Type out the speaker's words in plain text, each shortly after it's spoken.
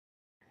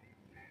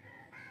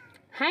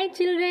Hi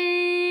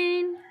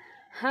children,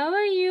 how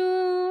are you?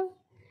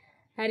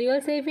 Are you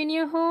all safe in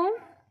your home?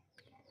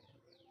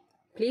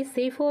 Please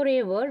stay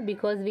forever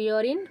because we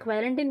are in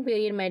quarantine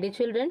period, my dear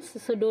children.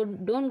 So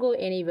don't go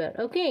anywhere.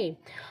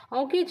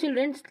 Okay,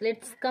 children.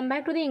 Let's come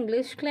back to the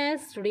English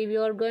class. Today we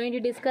are going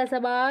to discuss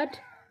about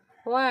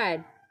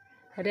what?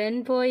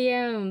 Run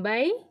poem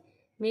by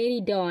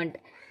Mary Daunt.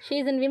 She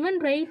is a woman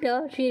writer.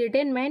 She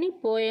written many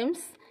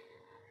poems,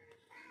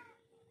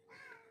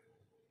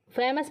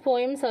 famous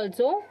poems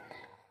also.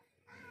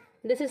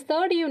 This is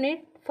third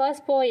unit,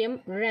 first poem,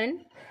 Run.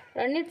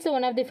 Run it's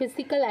one of the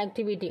physical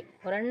activity.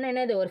 Run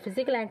என்னது ஒரு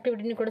physical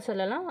activityன்னு கூட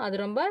சொல்லலாம். அது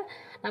ரொம்ப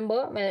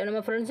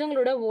நம்ம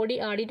ஃப்ரெண்ட்ஸுங்களோட ஓடி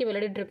ஆடிட்டு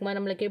விளையாடிட்டு இருக்கும்போது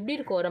நம்மளுக்கு எப்படி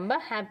இருக்கும், ரொம்ப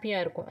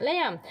ஹாப்பியாக இருக்கும்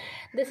இல்லையா?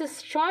 This is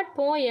short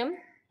poem.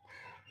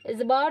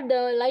 It's about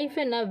the life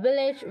in a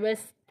village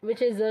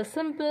which is a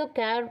simple,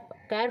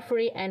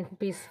 carefree and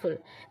peaceful.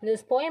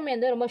 This poem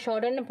வந்து ரொம்ப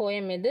ஷார்ட்டான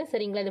poem இது.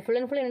 சரிங்களா? இது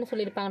ஃபுல் அண்ட் ஃபுல் என்ன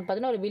சொல்லியிருப்பாங்கன்னு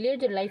பார்த்தீங்கன்னா ஒரு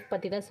வில்லேஜ் லைஃப்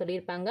பற்றி தான்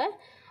சொல்லியிருப்பாங்க.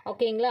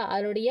 ஓகேங்களா?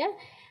 அதனுடைய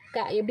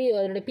எப்படி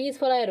அதோட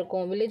பீஸ்ஃபுல்லாக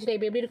இருக்கும், வில்லேஜ்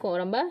லைஃப் எப்படி இருக்கும்,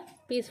 ரொம்ப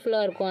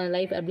பீஸ்ஃபுல்லாக இருக்கும் அந்த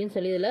லைஃப் அப்படின்னு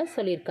சொல்லி இதில்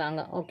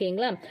சொல்லியிருக்காங்க.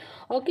 ஓகேங்களா?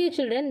 Okay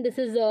children,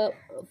 this is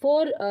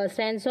 4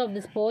 stance of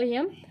this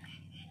poem.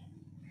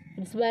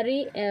 It's very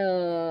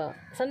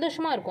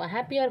சந்தோஷமாக இருக்கும்,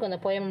 ஹாப்பியாக இருக்கும் அந்த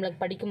போயம் நம்மளுக்கு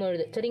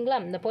படிக்கும்பொழுது. சரிங்களா?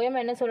 இந்த போயம்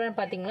என்ன சொல்கிறேன்னு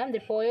பார்த்தீங்கன்னா,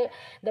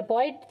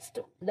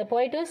 the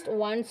poetist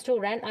wants to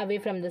run away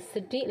from the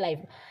city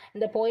life.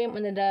 இந்த போயம்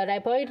இந்த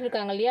போயிட்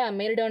இருக்காங்க இல்லையா,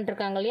 மேரி டவுண்ட்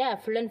இருக்காங்க இல்லையா,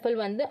 ஃபுல் அண்ட் ஃபுல்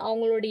வந்து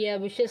அவங்களுடைய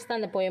விஷஸ் தான்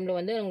அந்த போயமில்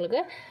வந்து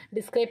உங்களுக்கு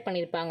டிஸ்கிரைப்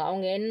பண்ணியிருப்பாங்க.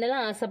 அவங்க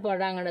என்னெல்லாம்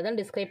ஆசைப்படுறாங்கன்றதான்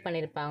டிஸ்கிரைப்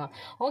பண்ணியிருப்பாங்க.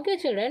 ஓகே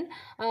சில்ட்ரன்,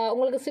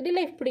 உங்களுக்கு சிட்டி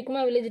லைஃப்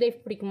பிடிக்குமா, வில்லேஜ்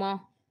லைஃப் பிடிக்குமா?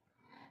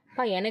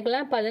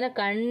 எனக்குலாம் பார்த்தீங்கன்னா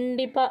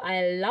கண்டிப்பாக ஐ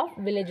லவ்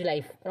வில்லேஜ்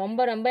லைஃப்.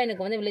 ரொம்ப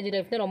எனக்கு வந்து வில்லேஜ்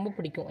லைஃப் தான் ரொம்ப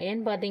பிடிக்கும்.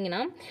 ஏன்னு பார்த்தீங்கன்னா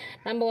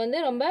நம்ம வந்து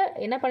ரொம்ப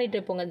என்ன பண்ணிகிட்டு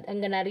இருப்போங்க,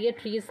 அங்கே நிறைய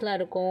ட்ரீஸ்லாம்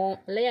இருக்கும்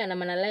இல்லையா,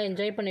 நம்ம நல்லா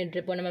என்ஜாய் பண்ணிகிட்டு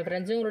இருப்போம், நம்ம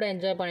ஃப்ரெண்ட்ஸுங்களோட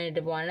என்ஜாய் பண்ணிகிட்டு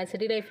இருப்போம். ஆனால்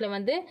சிட்டி லைஃப்பில்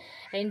வந்து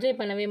என்ஜாய்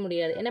பண்ணவே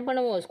முடியாது. என்ன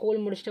பண்ணுவோம், ஸ்கூல்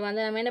முடிச்சுட்டு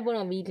வந்து நம்ம என்ன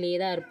பண்ணுவோம், வீட்லேயே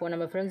தான் இருப்போம்,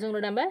 நம்ம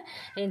ஃப்ரெண்ட்ஸுங்களோட நம்ம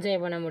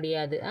என்ஜாய் பண்ண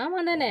முடியாது.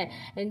 ஆமாம் தானே,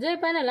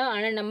 என்ஜாய் பண்ணலாம்,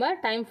 ஆனால் நம்ம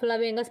டைம்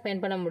ஃபுல்லாகவே எங்கே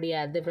ஸ்பெண்ட் பண்ண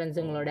முடியாது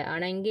ஃப்ரெண்ட்ஸுங்களோட.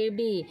 ஆனால் இங்கே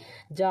எப்படி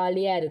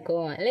ஜாலியாக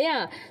இருக்கும் இல்லையா?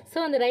 ஸோ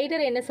அந்த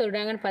ரைட்டர் என்ன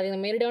சொல்கிறாங்கன்னு பார்த்தீங்கன்னா,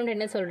 மேரி டவுண்ட்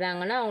என்ன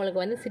சொல்கிறாங்கன்னா, அவங்களுக்கு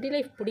வந்து சிட்டி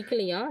லைஃப்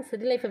பிடிக்கலையா,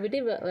 சிட்டி லைஃப்பை விட்டு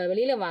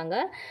வெளியில் வாங்க,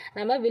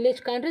 நம்ம வில்லேஜ்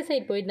கண்ட்ரி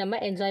சைட் போயிட்டு நம்ம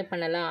என்ஜாய்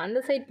பண்ணலாம்,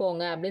 அந்த சைட்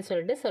போங்க அப்படின்னு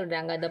சொல்லிட்டு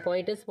சொல்கிறாங்க. The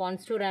poetess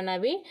wants to run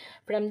away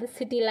from the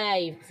city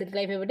life. City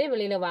லைஃப்பை விட்டு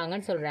வெளியில்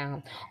வாங்கன்னு சொல்கிறாங்க.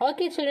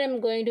 Okay children, I'm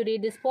going to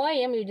read this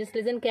poem. You just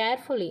listen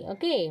carefully.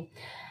 Okay.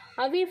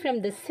 Away from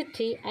the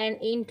city and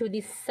into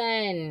the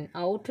sun,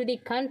 out to the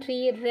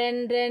country, run.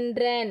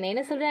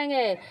 என்ன சொல்கிறாங்க,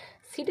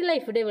 city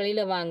life விட்டு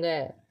வெளியில் வாங்க,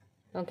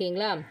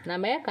 ஓகேங்களா,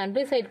 நம்ம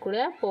கண்ட்ரி சைட் கூட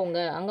போங்க,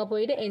 அங்கே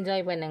போயிட்டு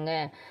என்ஜாய் பண்ணுங்க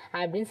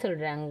அப்படின்னு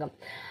சொல்கிறாங்க.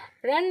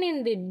 Run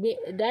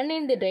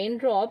in the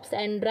raindrops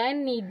and run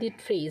near the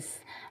trees.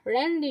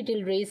 Run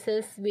little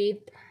races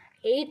with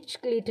each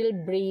little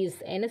breeze.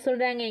 என்ன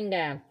சொல்கிறாங்க இங்க,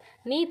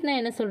 நீட்னா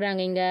என்ன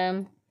சொல்கிறாங்க இங்க,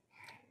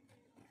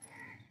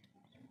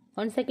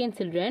 1 second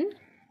children,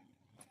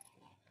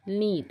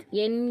 neat,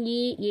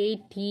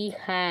 NEATH.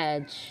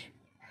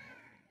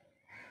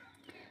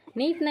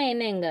 நீட்னா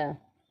என்ன இங்க,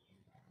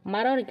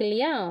 மரம் இருக்கு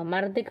இல்லையா,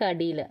 மரத்துக்கு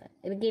அடியில்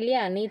இருக்கு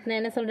இல்லையா, நீட்னா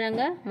என்ன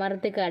சொல்கிறாங்க,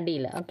 மரத்துக்கு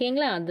அடியில்.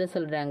 ஓகேங்களா, அது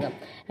சொல்கிறாங்க.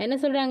 என்ன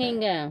சொல்கிறாங்க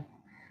இங்கே,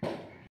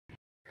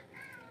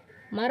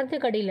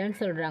 மரத்துக்கு அடியில்னு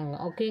சொல்கிறாங்க.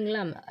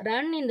 ஓகேங்களா.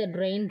 Run in the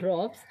rain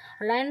drops,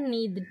 run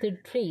near the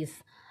trees,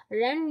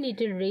 run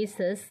little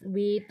races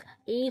with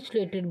each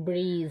little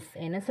breeze.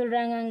 என்ன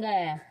சொல்கிறாங்க அங்கே,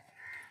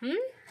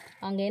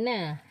 அங்கே என்ன,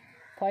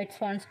 poets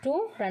wants to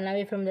run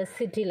away from the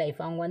city life.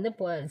 அவங்க வந்து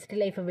சிட்டி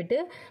லைஃப்பை விட்டு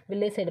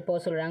வில்லேஜ் சைடு போக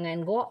சொல்கிறாங்க.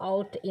 And go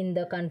out in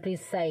the country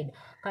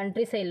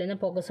சைட்லேருந்து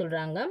போக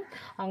சொல்கிறாங்க.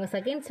 அவங்க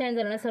செகண்ட்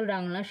ஸ்டாண்டர்ட் என்ன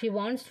சொல்கிறாங்கன்னா, she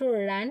wants to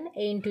run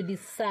into the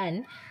sun,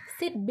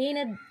 sit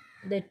beneath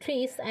the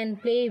trees and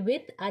play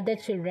with other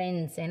children.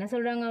 என்ன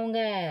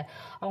சொல்கிறாங்க,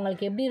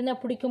 அவங்களுக்கு எப்படி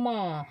இருந்தால் பிடிக்குமா,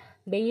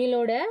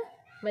 வெயிலோட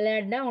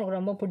விளையாடினா அவங்களுக்கு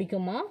ரொம்ப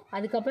பிடிக்குமா.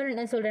 அதுக்கப்புறம்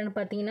என்ன சொல்கிறேன்னு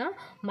பார்த்தீங்கன்னா,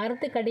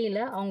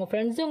 மரத்துக்கடியில் அவங்க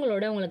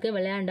ஃப்ரெண்ட்ஸுங்களோட அவங்களுக்கு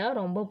விளையாண்டா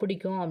ரொம்ப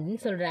பிடிக்கும்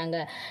அப்படின்னு சொல்கிறாங்க.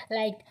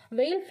 லைக்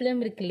வெயில்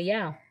ஃபிலிம் இருக்கு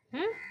இல்லையா,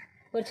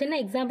 ஒரு சின்ன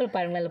எக்ஸாம்பிள்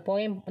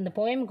பாருங்களேன், அந்த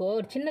போயமுக்கு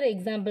ஒரு சின்ன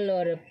எக்ஸாம்பிள்,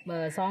 ஒரு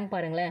சாங்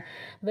பாருங்களேன்.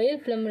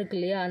 வெயில் ஃபிலிம் இருக்கு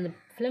இல்லையா, அந்த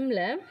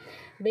ஃபிலிமில்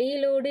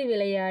வெயிலோடு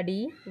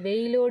விளையாடி,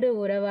 வெயிலோடு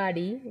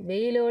உறவாடி,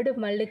 வெயிலோடு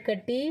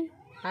மல்லுக்கட்டி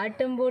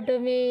ஆட்டம்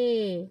போட்டோமே.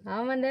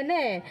 ஆமாம் தானே,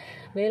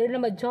 வெயிலோடு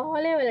நம்ம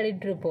ஜாலியாக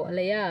விளையாடிட்டு இருப்போம்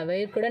இல்லையா,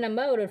 வெயில் கூட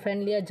நம்ம ஒரு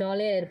ஃப்ரெண்ட்லியாக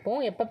ஜாலியாக இருப்போம்.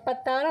 எப்போ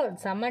பார்த்தாலும்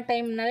சம்மர்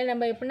டைம்னாலே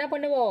நம்ம என்ன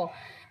பண்ணுவோம்,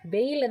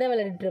 வெயிலில் தான்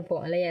விளையாடிட்டு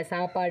இருப்போம் இல்லையா.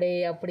 சாப்பாடு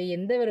அப்படி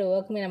எந்த ஒரு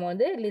ஒர்க்குமே நம்ம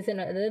வந்து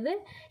அதாவது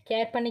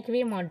கேர்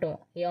பண்ணிக்கவே மாட்டோம்.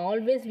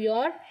 Always we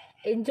are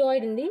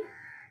enjoyed in the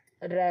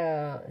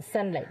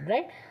sunlight,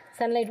 right,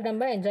 sunlight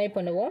நம்ம என்ஜாய்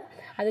பண்ணுவோம்.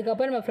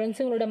 அதுக்கப்புறம் நம்ம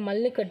ஃப்ரெண்ட்ஸுங்களோட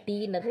மல்லு கட்டி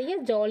நிறைய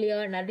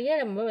ஜாலியாக நிறைய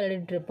நம்ம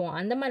விளையாடிட்டு இருப்போம்.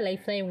 அந்த மாதிரி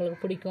லைஃப் தான்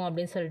இவங்களுக்கு பிடிக்கும்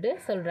அப்படின்னு சொல்லிட்டு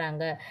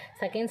சொல்கிறாங்க.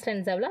 செகண்ட்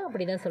ஸ்டாண்ட்ஸாவில்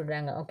அப்படி தான்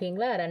சொல்கிறாங்க.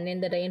 ஓகேங்களா. Run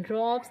in the rain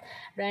drops,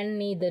 run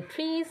near the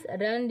trees,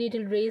 run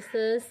little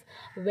races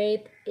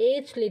with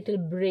each little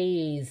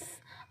breeze.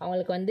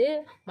 அவங்களுக்கு வந்து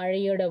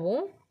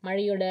மழையோடவும்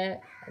மழையோட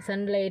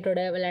சன்லைட்டோட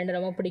விளையாண்டு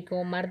ரொம்ப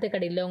பிடிக்கும்.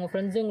 மரத்துக்கடியில் அவங்க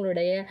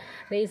ஃப்ரெண்ட்ஸுங்களுடைய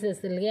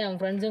ரேசஸ் இல்லையா, அவங்க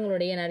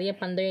ஃப்ரெண்ட்ஸுங்களுடைய நிறைய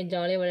பந்தயம்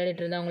ஜாலியாக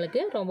விளையாடிட்டு இருந்தால்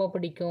அவங்களுக்கு ரொம்ப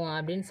பிடிக்கும்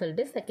அப்படின்னு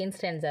சொல்லிட்டு செகண்ட்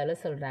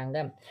ஸ்டான்ஸாவில்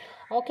சொல்கிறாங்க.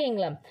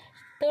 ஓகேங்களா.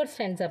 தேர்ட்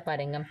ஸ்டான்ஸா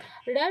பாருங்க.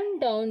 Run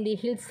down the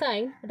hill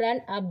side,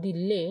 run up the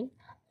lane,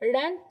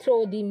 run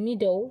through the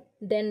meadow,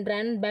 then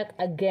run back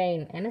again.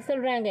 என்ன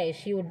சொல்கிறாங்க?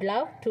 she would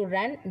love to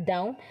run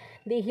down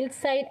the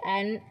hillside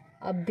and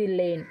up the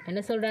lane.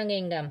 என்ன சொல்கிறாங்க?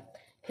 இங்க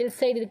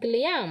hillside இருக்கு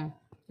இல்லையா,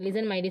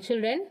 listen my dear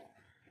children.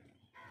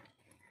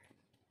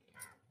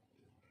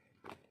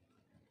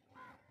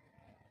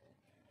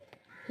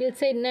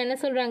 hillside என்ன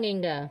சொல்கிறாங்க?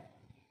 இங்க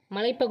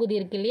மலைப்பகுதி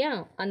இருக்கு இல்லையா,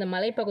 அந்த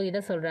மலைப்பகுதி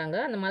தான் சொல்கிறாங்க.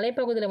 அந்த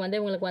மலைப்பகுதியில் வந்து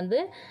இவங்களுக்கு வந்து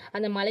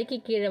அந்த மலைக்கு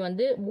கீழே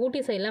வந்து ஊட்டி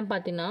சைட்லாம்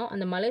பார்த்தீங்கன்னா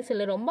அந்த மலை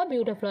சைடில் ரொம்ப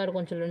பியூட்டிஃபுல்லாக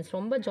இருக்கும் சில்ட்ரன்ஸ்,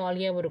 ரொம்ப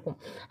ஜாலியாகவும் இருக்கும்.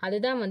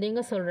 அதுதான் வந்து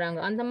இங்கே சொல்கிறாங்க.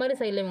 அந்த மாதிரி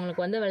சைடில்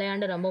இவங்களுக்கு வந்து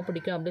விளையாண்டு ரொம்ப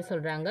பிடிக்கும் அப்படி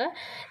சொல்கிறாங்க.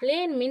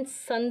 லேன் மீன்ஸ்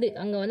சந்து,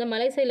 அங்கே வந்து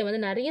மலை சைடில்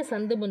வந்து நிறைய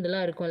சந்து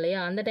புந்துலாம் இருக்கும்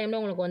இல்லையா, அந்த டைமில்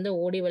அவங்களுக்கு வந்து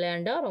ஓடி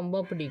விளையாண்டா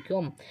ரொம்ப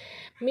பிடிக்கும்.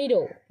 மீடோ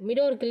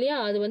இருக்கு இல்லையா,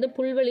 அது வந்து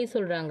புல்வெளி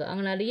சொல்கிறாங்க.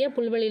 அங்கே நிறைய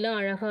புல்வெளிலாம்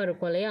அழகாக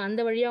இருக்கும் இல்லையா, அந்த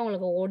வழியாக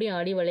அவங்களுக்கு ஓடி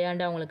ஆடி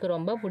விளையாண்டா அவங்களுக்கு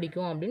ரொம்ப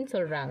பிடிக்கும் அப்படின்னு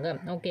சொல்கிறாங்க.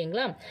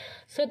 ஓகேங்களா.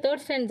 ஸோ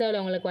தேர்ட் ஸ்டான்ஸாவில்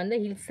அவங்களுக்கு வந்து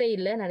ஹில்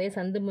சைடில் நிறைய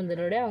சந்து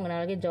முந்தனோட அவங்க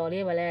நாளைக்கு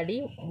ஜாலியாக விளையாடி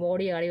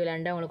ஓடி ஆடி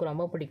விளையாண்டா அவங்களுக்கு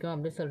ரொம்ப பிடிக்கும்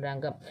அப்படின்னு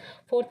சொல்கிறாங்க.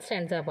 ஃபோர்த்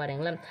ஸ்டான்ஸாக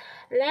பாருங்களேன்.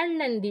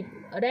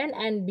 run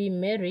and be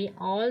merry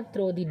all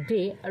through the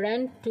day,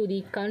 run to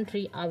the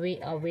country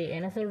away.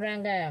 என்ன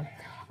சொல்கிறாங்க?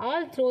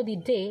 all through the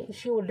day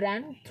she would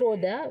run through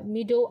the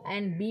meadow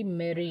and be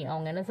merry.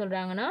 அவங்க என்ன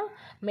சொல்கிறாங்கன்னா,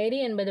 மெரி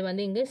என்பது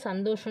வந்து இங்கே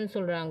சந்தோஷம்னு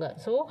சொல்கிறாங்க.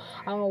 ஸோ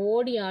அவங்க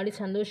ஓடி ஆடி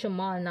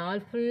சந்தோஷமாக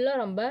நாள்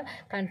ஃபுல்லாக ரொம்ப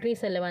கண்ட்ரி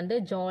சைடில் வந்து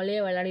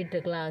ஜாலியாக விளையாடிட்டு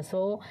இருக்கலாம்.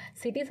 ஸோ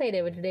சிட்டி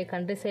சைடை விட்டுட்டு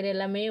கண்ட்ரி சைடு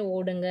எல்லாமே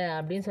ஓடுங்க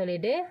அப்படின்னு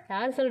சொல்லிட்டு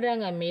யார்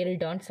சொல்கிறாங்க? மேரி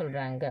டான்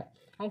சொல்கிறாங்க.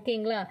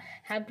 ஓகேங்களா.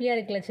 ஹாப்பியாக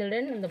இருக்குல்ல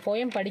சில்ட்ரன், இந்த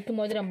போயம்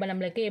படிக்கும்போது ரொம்ப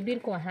நம்மளுக்கு எப்படி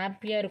இருக்கும்?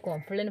 ஹாப்பியாக இருக்கும்.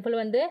 ஃபுல் அண்ட் ஃபுல்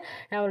வந்து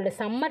நம்மளோட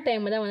சம்மர்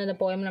டைமில் தான் வந்து அந்த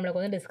போயம்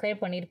நம்மளுக்கு வந்து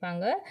டிஸ்கிரைப்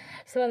பண்ணியிருப்பாங்க.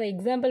 ஸோ அந்த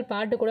எக்ஸாம்பிள்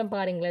பாட்டு கூட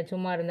பாருங்களேன்,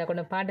 சும்மா இருந்தால்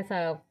கூட பாட்டு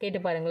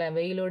கேட்டு பாருங்களேன்.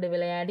 வெயிலோடு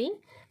விளையாடி,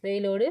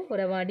 வெயிலோடு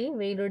உறவாடி,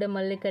 வெயிலோடு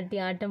மல்லு கட்டி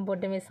ஆட்டம்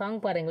போட்டுமே சாங்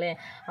பாருங்களேன்,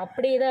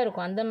 அப்படியே தான்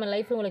இருக்கும். அந்த மாதிரி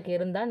லைஃப் உங்களுக்கு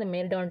இருந்தால் அந்த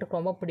மேரி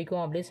டானுக்கு ரொம்ப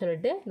பிடிக்கும் அப்படின்னு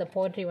சொல்லிட்டு இந்த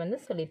போட்ரி வந்து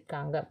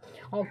சொல்லியிருக்காங்க.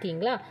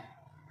 ஓகேங்களா.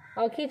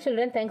 Okay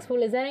children, thanks for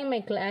listening my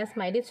class,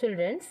 my dear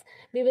children.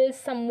 We will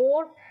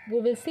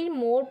see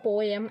more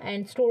poem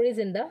and stories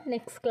in the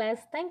next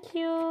class. Thank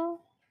you.